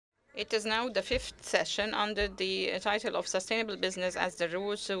It is now the fifth session under the title of Sustainable Business as the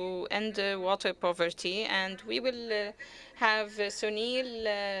Route to End Water Poverty, and we will have Sunil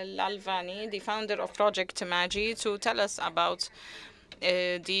Lalvani, the founder of Project Magi, to tell us about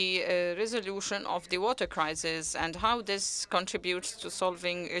the resolution of the water crisis and how this contributes to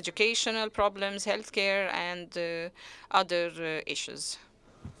solving educational problems, healthcare, and other issues.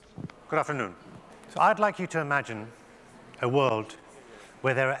 Good afternoon. So I'd like you to imagine a world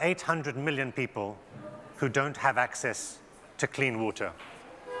where there are 800 million people who don't have access to clean water.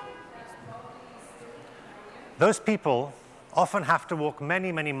 Those people often have to walk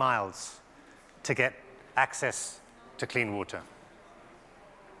many, many miles to get access to clean water.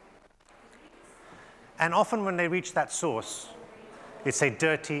 And often when they reach that source, it's a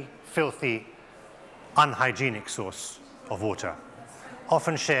dirty, filthy, unhygienic source of water,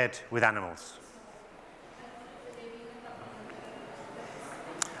 often shared with animals.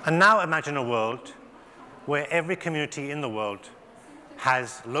 And now imagine a world where every community in the world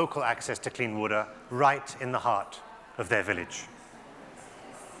has local access to clean water right in the heart of their village,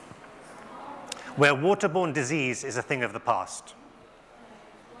 where waterborne disease is a thing of the past,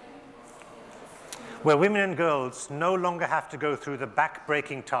 where women and girls no longer have to go through the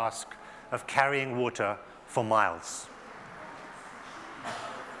back-breaking task of carrying water for miles,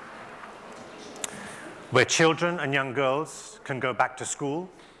 where children and young girls can go back to school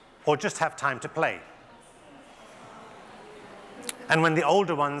or just have time to play, and when the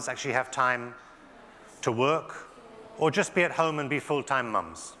older ones actually have time to work or just be at home and be full-time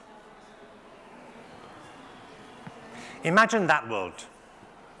mums. Imagine that world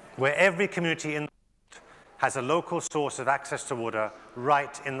where every community in the world has a local source of access to water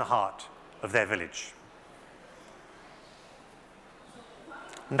right in the heart of their village.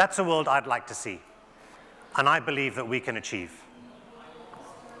 And that's a world I'd like to see, and I believe that we can achieve.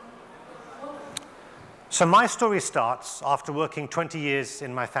 So my story starts after working 20 years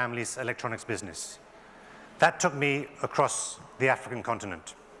in my family's electronics business. That took me across the African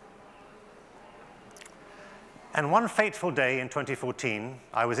continent. And one fateful day in 2014,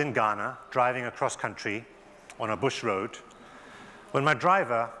 I was in Ghana, driving across country on a bush road, when my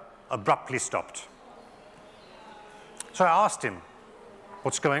driver abruptly stopped. So I asked him,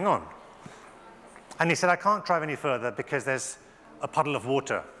 "What's going on?" And he said, "I can't drive any further because there's a puddle of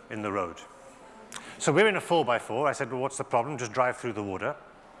water in the road." So we're in a 4x4. I said, "Well, what's the problem? Just drive through the water."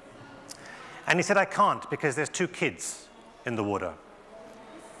 And he said, "I can't because there's 2 kids in the water."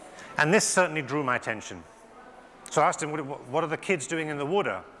 And this certainly drew my attention. So I asked him, "What are the kids doing in the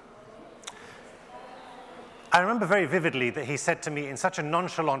water?" I remember very vividly that he said to me in such a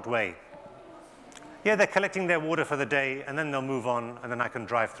nonchalant way, "Yeah, they're collecting their water for the day, and then they'll move on, and then I can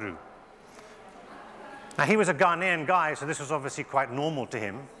drive through." Now, he was a Ghanaian guy, so this was obviously quite normal to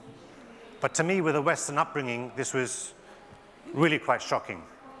him. But to me, with a Western upbringing, this was really quite shocking.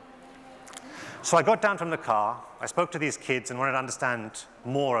 So I got down from the car, I spoke to these kids and wanted to understand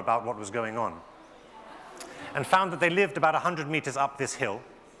more about what was going on, and found that they lived about 100 meters up this hill.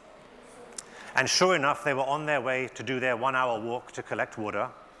 And sure enough, they were on their way to do their 1-hour walk to collect water.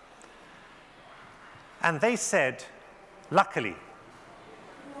 And they said, luckily,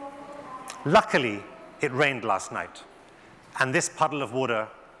 it rained last night, and this puddle of water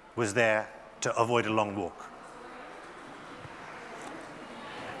was there to avoid a long walk.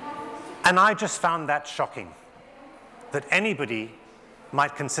 And I just found that shocking, that anybody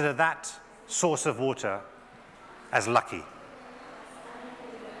might consider that source of water as lucky.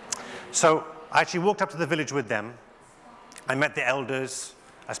 So I actually walked up to the village with them. I met the elders,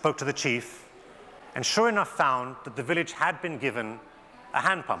 I spoke to the chief, and sure enough found that the village had been given a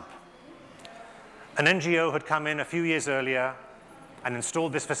hand pump. An NGO had come in a few years earlier and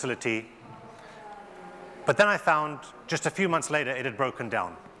installed this facility, but then I found just a few months later it had broken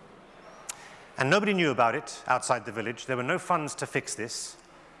down. And nobody knew about it outside the village. There were no funds to fix this,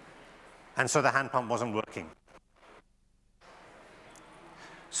 and so the hand pump wasn't working.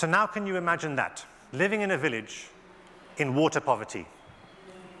 So now can you imagine that, living in a village in water poverty,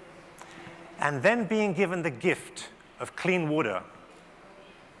 and then being given the gift of clean water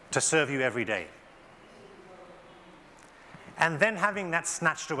to serve you every day, and then having that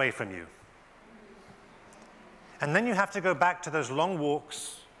snatched away from you. And then you have to go back to those long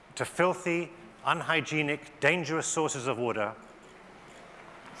walks to filthy, unhygienic, dangerous sources of water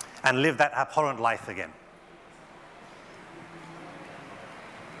and live that abhorrent life again.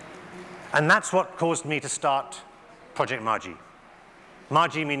 And that's what caused me to start Project Magi.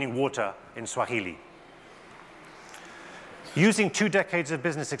 Magi meaning water in Swahili. Using 2 decades of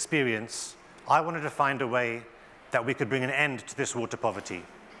business experience, I wanted to find a way that we could bring an end to this water poverty.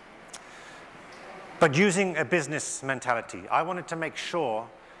 but using a business mentality. I wanted to make sure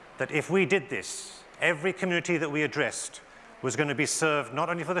that if we did this, every community that we addressed was going to be served not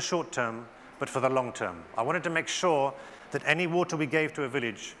only for the short term, but for the long term. I wanted to make sure that any water we gave to a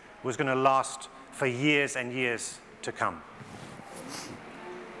village was going to last for years and years to come.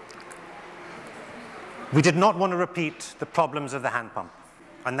 We did not want to repeat the problems of the hand pump,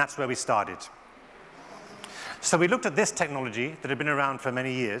 and that's where we started. So we looked at this technology that had been around for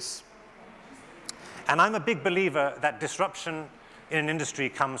many years, and I'm a big believer that disruption in an industry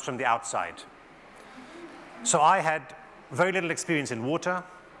comes from the outside. So I had very little experience in water.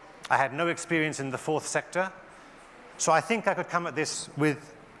 I had no experience in the fourth sector. So I think I could come at this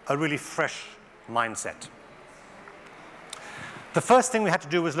with a really fresh mindset. The first thing we had to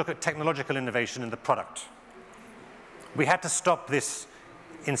do was look at technological innovation in the product. We had to stop this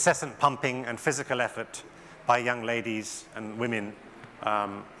incessant pumping and physical effort by young ladies and women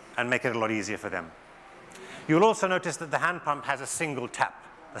and make it a lot easier for them. You'll also notice that the hand pump has a single tap,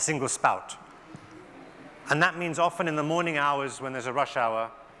 a single spout. And that means often in the morning hours when there's a rush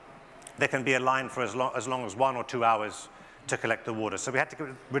hour, there can be a line for as long as 1 or 2 hours to collect the water. So we had to get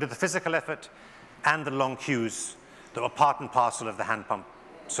rid of the physical effort and the long queues that were part and parcel of the hand pump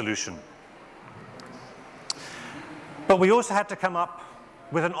solution. But we also had to come up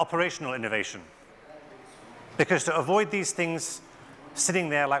with an operational innovation, because to avoid these things sitting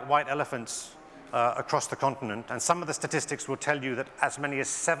there like white elephants across the continent, and some of the statistics will tell you that as many as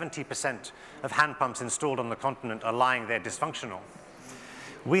 70% of hand pumps installed on the continent are lying there dysfunctional,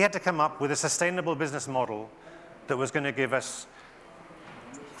 we had to come up with a sustainable business model that was going to give us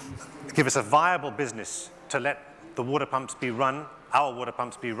a viable business to let the water pumps be run, our water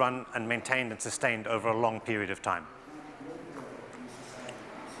pumps be run and maintained and sustained over a long period of time.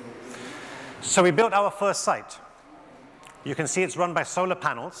 So we built our first site. You can see it's run by solar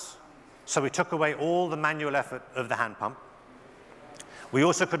panels. So we took away all the manual effort of the hand pump. We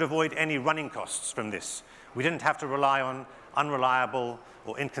also could avoid any running costs from this. We didn't have to rely on unreliable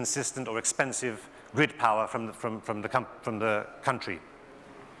or inconsistent or expensive grid power from the country.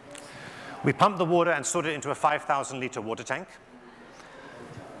 We pumped the water and stored it into a 5,000-liter water tank.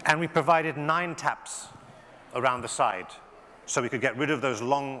 And we provided 9 taps around the side so we could get rid of those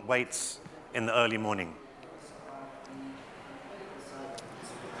long waits in the early morning.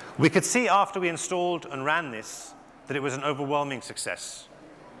 We could see after we installed and ran this that it was an overwhelming success.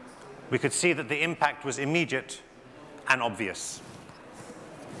 We could see that the impact was immediate and obvious.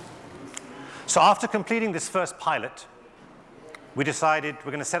 So after completing this first pilot, we decided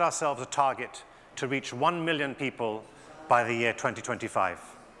we're going to set ourselves a target to reach 1 million people by the year 2025.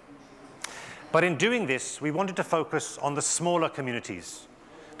 But in doing this, we wanted to focus on the smaller communities,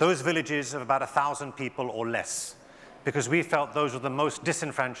 those villages of about 1,000 people or less, because we felt those were the most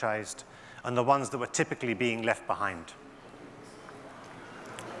disenfranchised and the ones that were typically being left behind.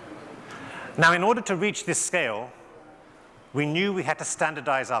 Now, in order to reach this scale, we knew we had to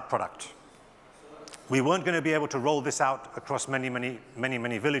standardize our product. We weren't going to be able to roll this out across many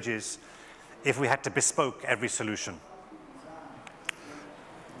villages if we had to bespoke every solution.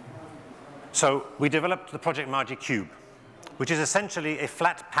 So we developed the Project Margie Cube, which is essentially a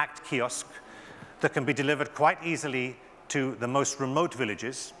flat-packed kiosk that can be delivered quite easily to the most remote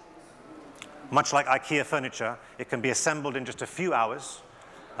villages. Much like IKEA furniture, it can be assembled in just a few hours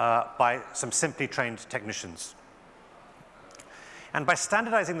by some simply trained technicians. And by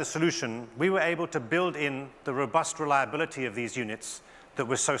standardizing the solution, we were able to build in the robust reliability of these units that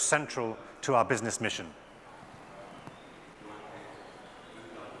was so central to our business mission.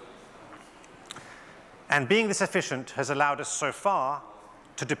 And being this efficient has allowed us so far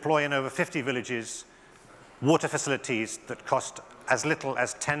to deploy in over 50 villages water facilities that cost as little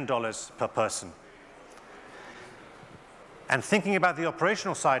as $10 per person. And thinking about the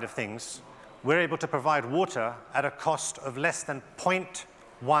operational side of things, we're able to provide water at a cost of less than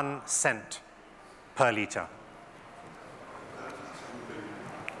 0.1 cent per liter.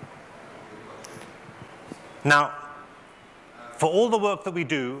 Now, for all the work that we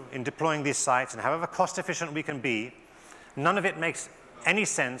do in deploying these sites and however cost efficient we can be, none of it makes any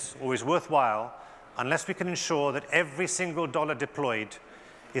sense or is worthwhile unless we can ensure that every single dollar deployed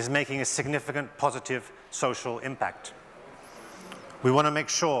is making a significant positive social impact. We want to make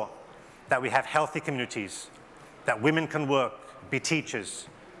sure that we have healthy communities, that women can work, be teachers,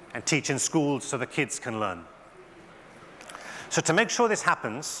 and teach in schools so the kids can learn. So to make sure this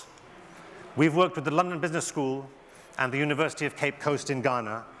happens, we've worked with the London Business School and the University of Cape Coast in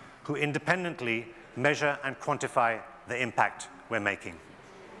Ghana, who independently measure and quantify the impact we're making.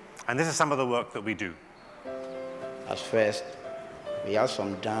 And this is some of the work that we do. At first, we had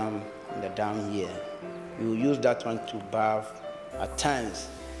some dam in the down here. We will use that one to bath at times,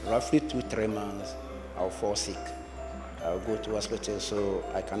 roughly 2-3 months. I'll fall sick. I'll go to hospital, so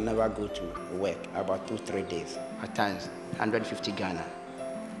I can never go to work about 2-3 days. At times, 150 Ghana.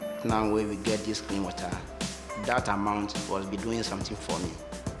 Now when we get this clean water, that amount will be doing something for me.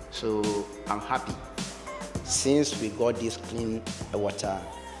 So I'm happy. Since we got this clean water,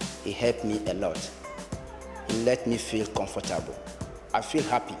 it helped me a lot. It let me feel comfortable. I feel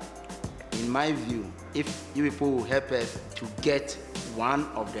happy. In my view, if you people will help us to get one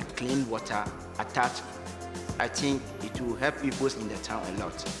of the clean water attached, I think it will help people in the town a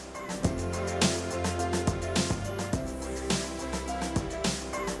lot.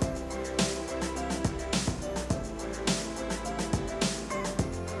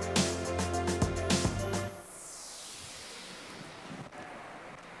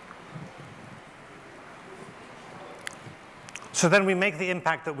 So then we make the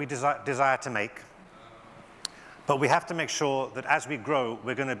impact that we desire to make, but we have to make sure that as we grow,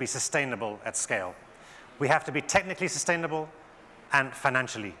 we're going to be sustainable at scale. We have to be technically sustainable and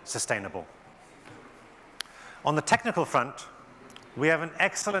financially sustainable. On the technical front, we have an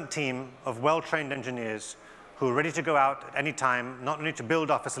excellent team of well-trained engineers who are ready to go out at any time, not only to build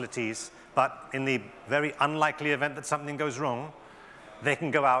our facilities, but in the very unlikely event that something goes wrong, they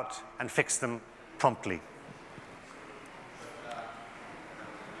can go out and fix them promptly.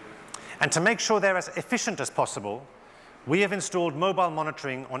 And to make sure they're as efficient as possible, we have installed mobile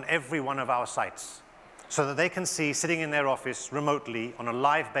monitoring on every one of our sites so that they can see, sitting in their office remotely on a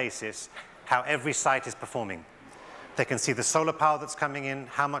live basis, how every site is performing. They can see the solar power that's coming in,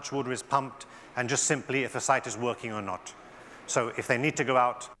 how much water is pumped, and just simply if a site is working or not. So if they need to go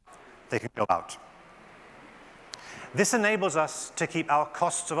out, they can go out. This enables us to keep our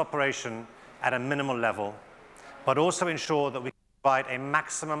costs of operation at a minimal level, but also ensure that we provide a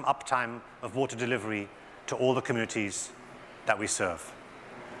maximum uptime of water delivery to all the communities that we serve.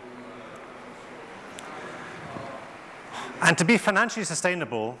 And to be financially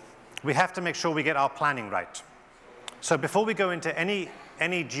sustainable, we have to make sure we get our planning right. So before we go into any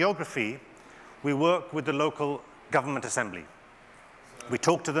geography, we work with the local government assembly. We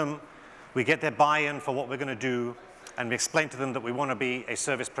talk to them, we get their buy-in for what we're going to do, and we explain to them that we want to be a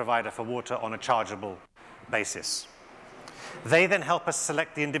service provider for water on a chargeable basis. They then help us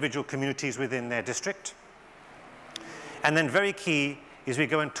select the individual communities within their district. And then very key is we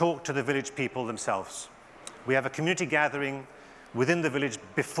go and talk to the village people themselves. We have a community gathering within the village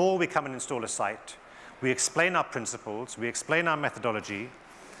before we come and install a site. We explain our principles, we explain our methodology,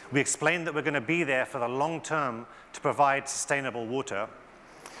 we explain that we're going to be there for the long term to provide sustainable water.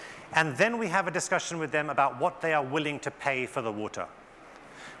 And then we have a discussion with them about what they are willing to pay for the water.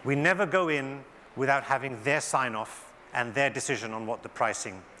 We never go in without having their sign-off and their decision on what the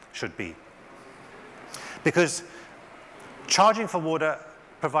pricing should be. Because charging for water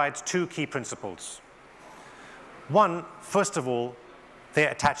provides two key principles. One, first of all, they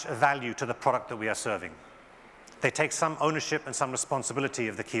attach a value to the product that we are serving. They take some ownership and some responsibility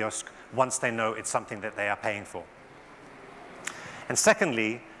of the kiosk once they know it's something that they are paying for. And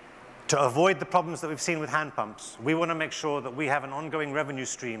secondly, to avoid the problems that we've seen with hand pumps, we want to make sure that we have an ongoing revenue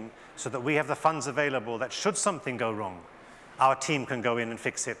stream so that we have the funds available that should something go wrong, our team can go in and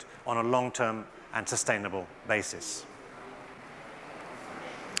fix it on a long-term and sustainable basis.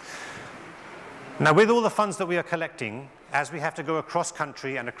 Now, with all the funds that we are collecting, as we have to go across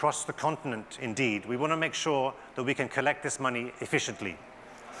country and across the continent, indeed, we want to make sure that we can collect this money efficiently.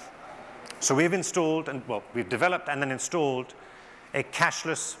 So we've installed, and well, we've developed and then installed a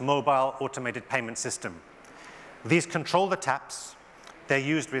cashless mobile automated payment system. These control the taps. They're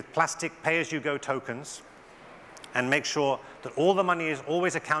used with plastic pay-as-you-go tokens and make sure that all the money is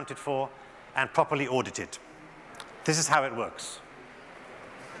always accounted for and properly audited. This is how it works.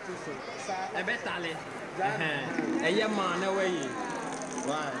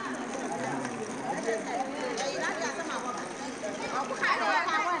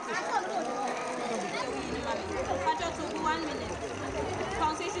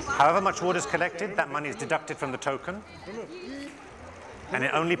 However much water is collected, that money is deducted from the token, and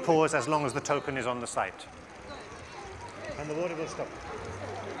it only pours as long as the token is on the site. And the water will stop.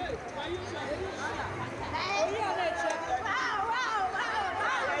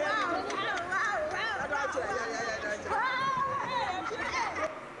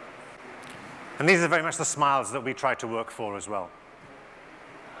 And these are very much the smiles that we try to work for as well.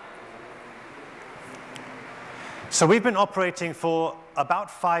 So we've been operating for about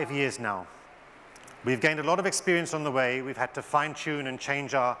 5 years now. We've gained a lot of experience on the way. We've had to fine-tune and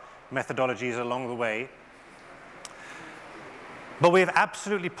change our methodologies along the way. But we have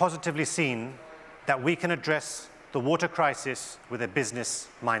absolutely positively seen that we can address the water crisis with a business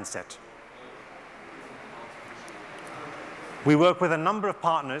mindset. We work with a number of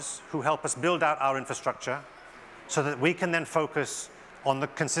partners who help us build out our infrastructure so that we can then focus on the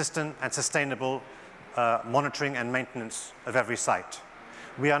consistent and sustainable monitoring and maintenance of every site.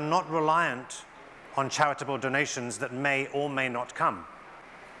 We are not reliant on charitable donations that may or may not come.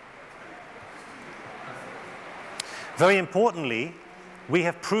 Very importantly, we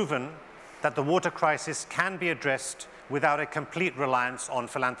have proven that the water crisis can be addressed without a complete reliance on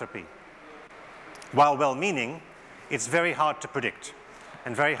philanthropy. While well-meaning, it's very hard to predict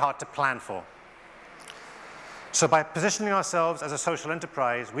and very hard to plan for. So by positioning ourselves as a social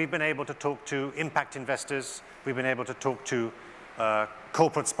enterprise, we've been able to talk to impact investors, we've been able to talk to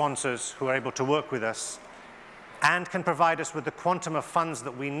corporate sponsors who are able to work with us and can provide us with the quantum of funds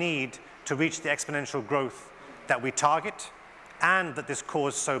that we need to reach the exponential growth that we target and that this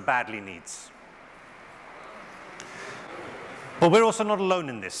cause so badly needs. But we're also not alone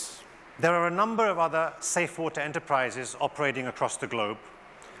in this. There are a number of other safe water enterprises operating across the globe.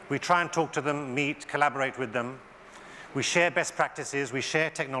 We try and talk to them, meet, collaborate with them. We share best practices, we share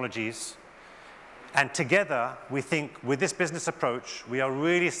technologies. And together, we think with this business approach, we are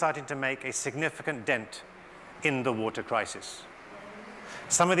really starting to make a significant dent in the water crisis.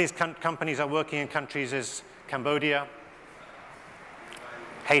 Some of these companies are working in countries as Cambodia,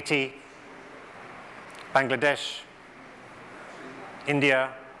 Haiti, Bangladesh,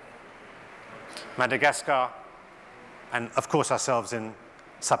 India, Madagascar, and of course ourselves in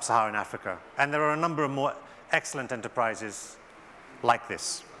sub-Saharan Africa. And there are a number of more excellent enterprises like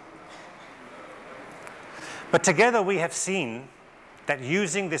this. But together we have seen that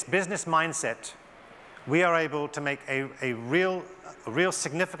using this business mindset, we are able to make a real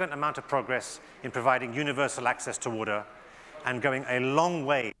significant amount of progress in providing universal access to water and going a long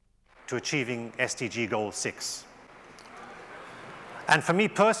way to achieving SDG Goal 6. And for me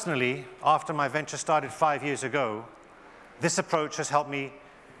personally, after my venture started 5 years ago, this approach has helped me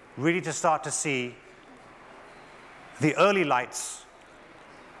really to start to see the early lights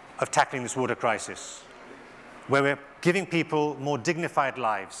of tackling this water crisis, where we're giving people more dignified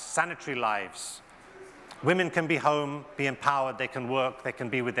lives, sanitary lives. Women can be home, be empowered, they can work, they can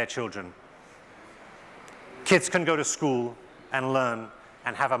be with their children. Kids can go to school and learn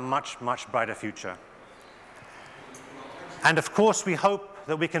and have a much, much brighter future. And of course, we hope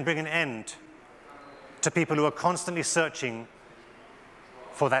that we can bring an end to people who are constantly searching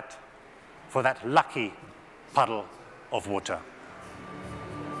for that lucky puddle of water.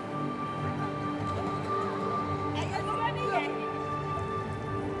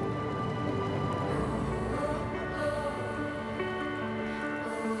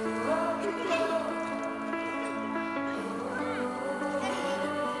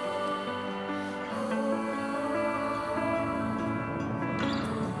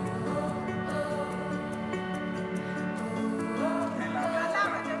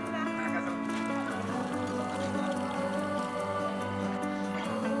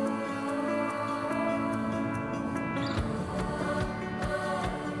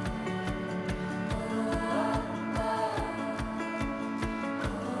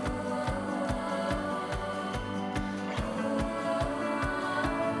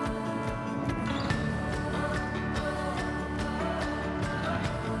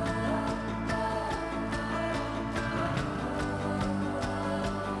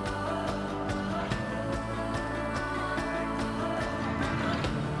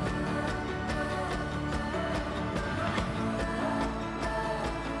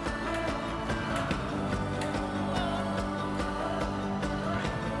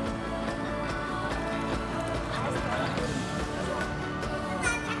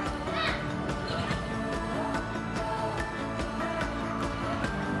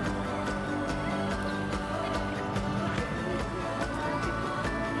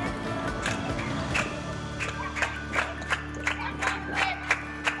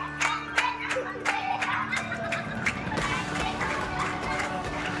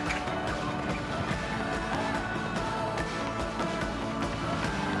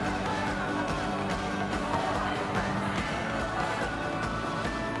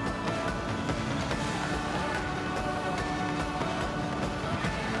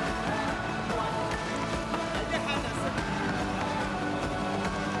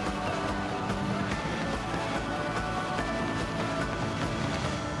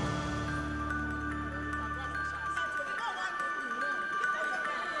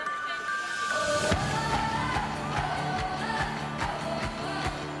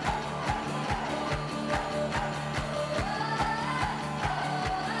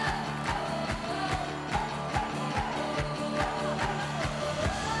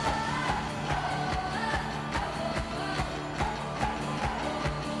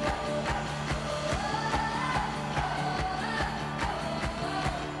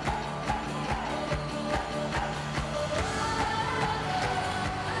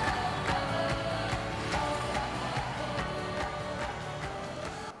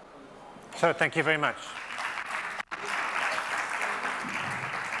 So thank you very much.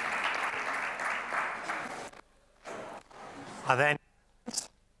 Are there any?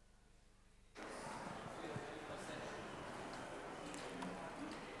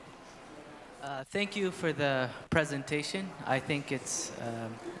 Thank you for the presentation. I think it's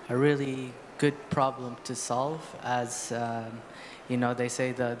a really good problem to solve. As you know, they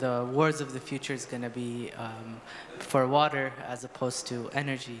say the wars of the future is going to be for water as opposed to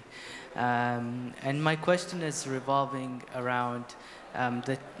energy. And my question is revolving around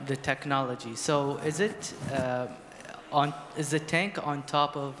the technology. So is it is the tank on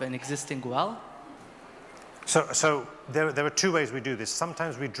top of an existing well? So there are two ways we do this.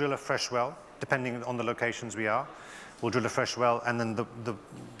 Sometimes we drill a fresh well, depending on the locations we are. We'll drill a fresh well, and then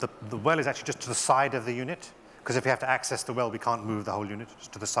the well is actually just to the side of the unit, because if we have to access the well, we can't move the whole unit,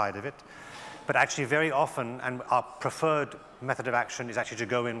 just to the side of it. But actually very often, and our preferred method of action is actually to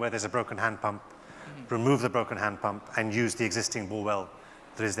go in where there's a broken hand pump, remove the broken hand pump, and use the existing bore well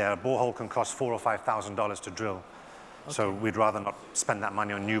that is there. A borehole can cost $4,000 or $5,000 to drill. Okay. So we'd rather not spend that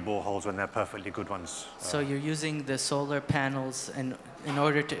money on new boreholes when they're perfectly good ones. So you're using the solar panels in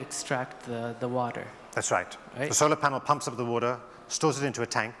order to extract the water? That's right. The solar panel pumps up the water, stores it into a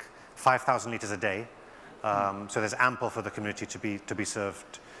tank, 5,000 liters a day. So there's ample for the community to be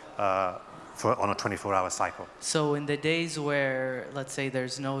served on a 24-hour cycle. So in the days where, let's say,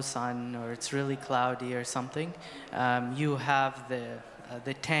 there's no sun or it's really cloudy or something, you have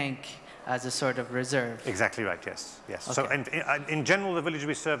the tank as a sort of reserve. Exactly right, yes. Yes. Okay. So in general, the village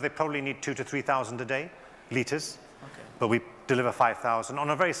we serve, they probably need 2,000 to 3,000 a day, liters. Okay. But we deliver 5,000. On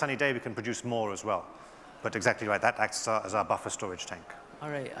a very sunny day, we can produce more as well. But exactly right, that acts as our buffer storage tank. All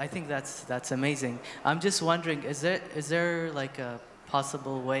right, I think that's amazing. I'm just wondering, is there like a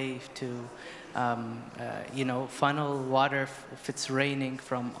possible way to, you know, funnel water if it's raining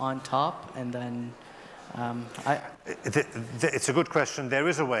from on top, and then it's a good question. There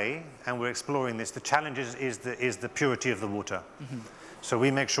is a way, and we're exploring this. The challenge is the purity of the water. Mm-hmm. So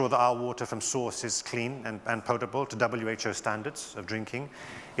we make sure that our water from source is clean and potable to WHO standards of drinking.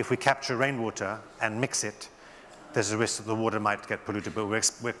 If we capture rainwater and mix it, there's a risk that the water might get polluted. But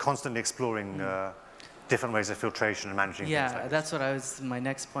we're constantly exploring different ways of filtration and managing things like that's this. My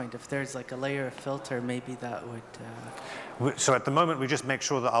next point. If there's like a layer of filter, maybe that would... So at the moment, we just make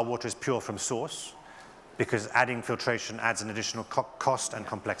sure that our water is pure from source, because adding filtration adds an additional cost and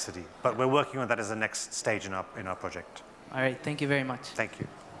complexity. But we're working on that as the next stage in our project. All right, thank you very much. Thank you.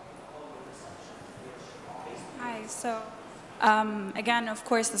 Hi, so again, of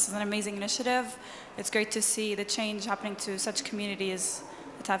course, this is an amazing initiative. It's great to see the change happening to such communities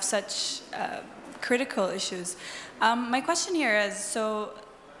that have such critical issues. My question here is, so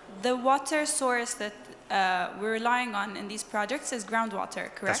the water source that we're relying on in these projects is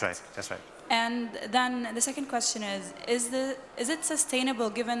groundwater, correct? That's right, that's right. And then the second question is it sustainable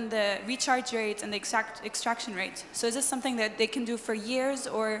given the recharge rate and the exact extraction rate? So is this something that they can do for years,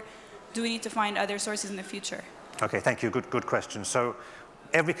 or do we need to find other sources in the future? Okay, thank you. Good question. So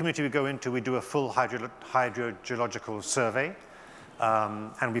every community we go into, we do a full hydrogeological survey,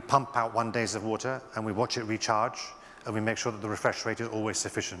 and we pump out 1 day of water, and we watch it recharge, and we make sure that the refresh rate is always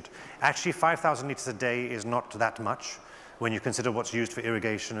sufficient. Actually, 5,000 liters a day is not that much. When you consider what's used for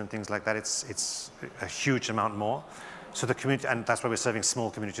irrigation and things like that, it's a huge amount more. So the community, and that's why we're serving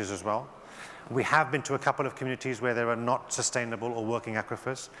small communities as well. We have been to a couple of communities where there are not sustainable or working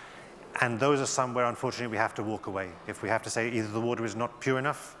aquifers, and those are some where, unfortunately, we have to walk away. If we have to say either the water is not pure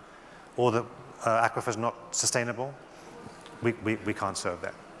enough or the aquifer is not sustainable, we can't serve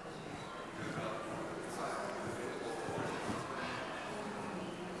that.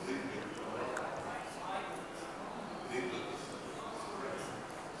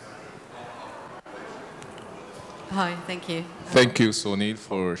 Hi, thank you. Thank you, Sunil,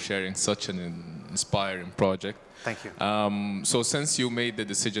 for sharing such an inspiring project. Thank you. So since you made the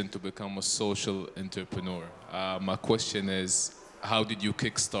decision to become a social entrepreneur, my question is, how did you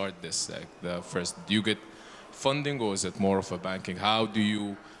kickstart this? Do you get funding, or is it more of a banking? How do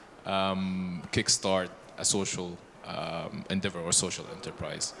you kickstart a social endeavor or social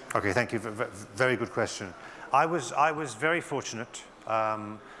enterprise? Okay, thank you. Very good question. I was very fortunate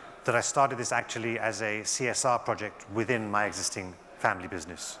that I started this actually as a CSR project within my existing family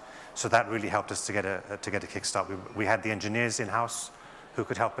business. So that really helped us to get a kickstart. We had the engineers in-house who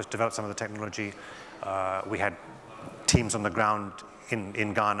could help us develop some of the technology. We had teams on the ground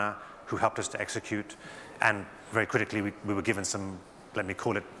in Ghana who helped us to execute. And very critically, we were given some, let me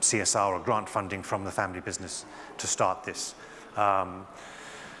call it CSR or grant funding from the family business to start this.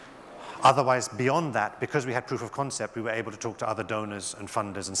 Otherwise, beyond that, because we had proof of concept, we were able to talk to other donors and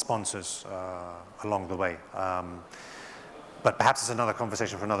funders and sponsors along the way. But perhaps it's another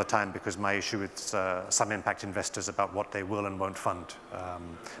conversation for another time, because my issue with some impact investors about what they will and won't fund.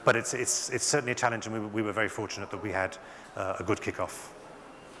 But it's certainly a challenge, and we were very fortunate that we had a good kickoff.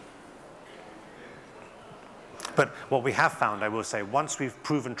 But what we have found, I will say, once we've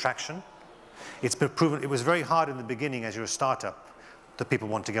proven traction, it's been proven. It was very hard in the beginning as you're a startup that people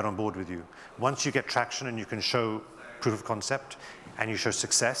want to get on board with you. Once you get traction and you can show proof of concept and you show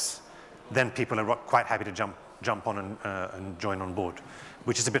success, then people are quite happy to jump on and join on board,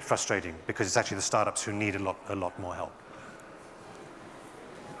 which is a bit frustrating because it's actually the startups who need a lot more help.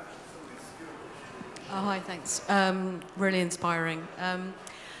 Oh, hi, thanks. Really inspiring.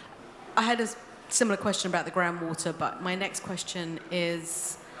 I had a similar question about the groundwater, but my next question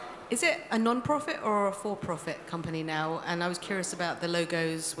is it a non-profit or a for-profit company now? And I was curious about the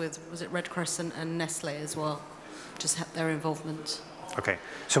logos with, was it Red Crescent and Nestle as well? Just their involvement. Okay,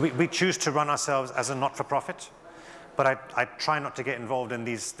 so we choose to run ourselves as a not-for-profit, but I try not to get involved in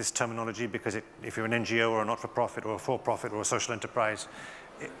this terminology, because if you're an NGO or a not-for-profit or a for-profit or a social enterprise,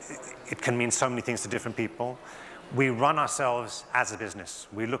 it can mean so many things to different people. We run ourselves as a business.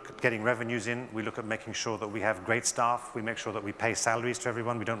 We look at getting revenues in. We look at making sure that we have great staff. We make sure that we pay salaries to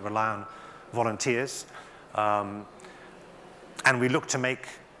everyone. We don't rely on volunteers. And we look to make,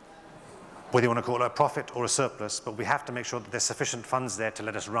 whether you want to call it a profit or a surplus, but we have to make sure that there's sufficient funds there to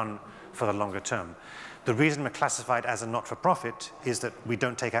let us run for the longer term. The reason we're classified as a not-for-profit is that we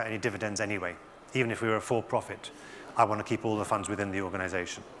don't take out any dividends anyway. Even if we were a for-profit, I want to keep all the funds within the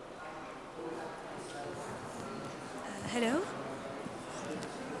organization. Hello?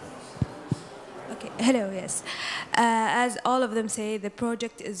 Okay, hello, yes. As all of them say, the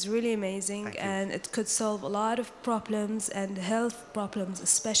project is really amazing and it could solve a lot of problems and health problems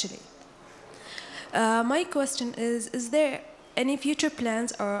especially. My question is there any future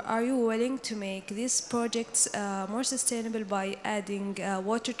plans, or are you willing to make these projects more sustainable by adding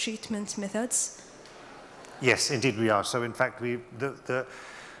water treatment methods? Yes, indeed we are. So in fact,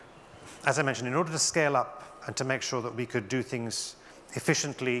 as I mentioned, in order to scale up and to make sure that we could do things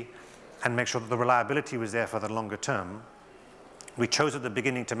efficiently and make sure that the reliability was there for the longer term, we chose at the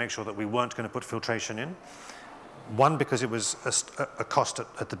beginning to make sure that we weren't going to put filtration in. One, because it was a cost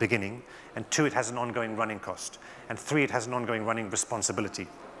at the beginning, and two, it has an ongoing running cost, and three, it has an ongoing running responsibility.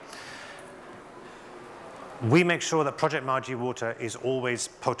 We make sure that Project Marji water is always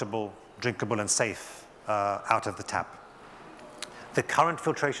potable, drinkable, and safe out of the tap. The current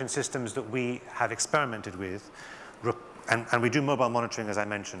filtration systems that we have experimented with, and we do mobile monitoring, as I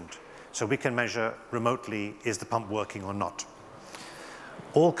mentioned, so we can measure remotely, is the pump working or not.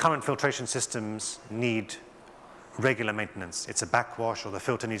 All current filtration systems need regular maintenance. It's a backwash, or the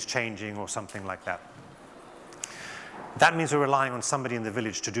filter needs changing, or something like that. That means we're relying on somebody in the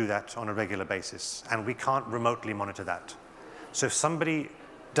village to do that on a regular basis, and we can't remotely monitor that. So if somebody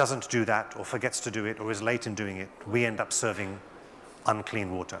doesn't do that, or forgets to do it, or is late in doing it, we end up serving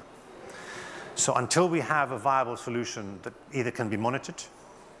unclean water. So until we have a viable solution that either can be monitored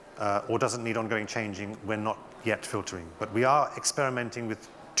or doesn't need ongoing changing, we're not yet filtering. But we are experimenting with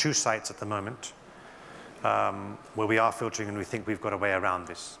 2 sites at the moment where we are filtering, and we think we've got a way around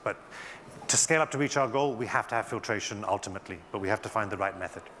this. But to scale up to reach our goal, we have to have filtration ultimately, but we have to find the right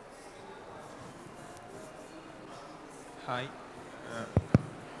method. Hi.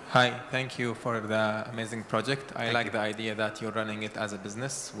 Hi, thank you for the amazing project. I like the idea that you're running it as a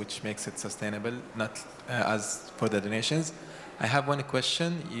business, which makes it sustainable, not as for the donations. I have one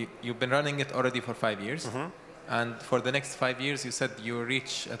question. You've been running it already for 5 years. Mm-hmm. And for the next 5 years, you said you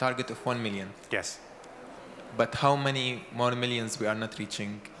reach a target of 1 million. Yes. But how many more millions we are not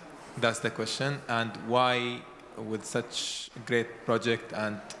reaching? That's the question. And why, with such a great project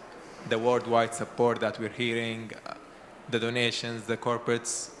and the worldwide support that we're hearing, the donations, the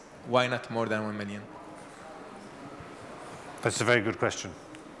corporates, why not more than 1 million? That's a very good question.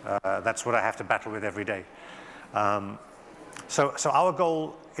 That's what I have to battle with every day. So our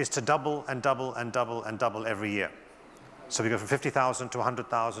goal is to double and double and double and double every year. So we go from 50,000 to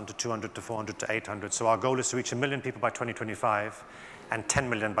 100,000 to 200 to 400 to 800. So our goal is to reach 1 million people by 2025 and 10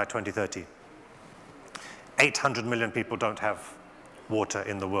 million by 2030. 800 million people don't have water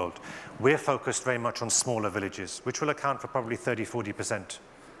in the world. We're focused very much on smaller villages, which will account for probably 30–40%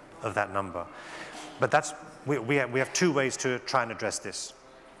 of that number. But we have 2 ways to try and address this.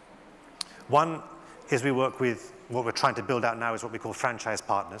 One is we work with, what we're trying to build out now is what we call franchise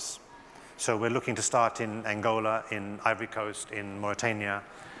partners. So we're looking to start in Angola, in Ivory Coast, in Mauritania,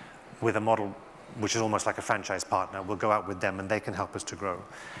 with a model which is almost like a franchise partner. We'll go out with them and they can help us to grow.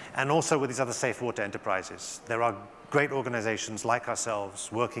 And also with these other safe water enterprises. There are great organizations like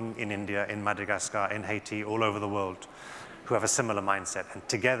ourselves working in India, in Madagascar, in Haiti, all over the world, who have a similar mindset. And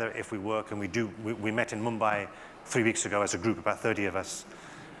together, if we work, and we met in Mumbai 3 weeks ago as a group, about 30 of us,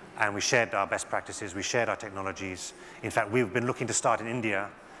 and we shared our best practices, we shared our technologies. In fact, we've been looking to start in India.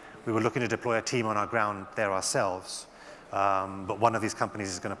 We were looking to deploy a team on our ground there ourselves, but one of these companies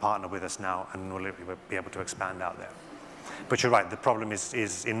is going to partner with us now, and we'll be able to expand out there. But you're right, the problem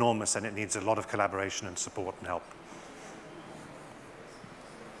is enormous, and it needs a lot of collaboration and support and help.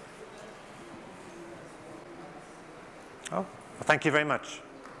 Oh, well, thank you very much.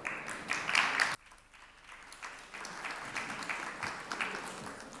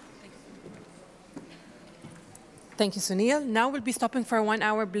 Thank you, Sunil. Now we'll be stopping for a 1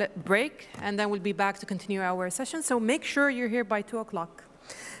 hour break, and then we'll be back to continue our session. So make sure you're here by 2 o'clock.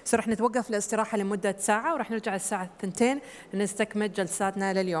 So رح نتوقف الاستراحة لمدة ساعة ورح نرجع الساعة 2 لنستكمل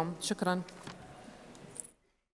جلساتنا لليوم. شكراً.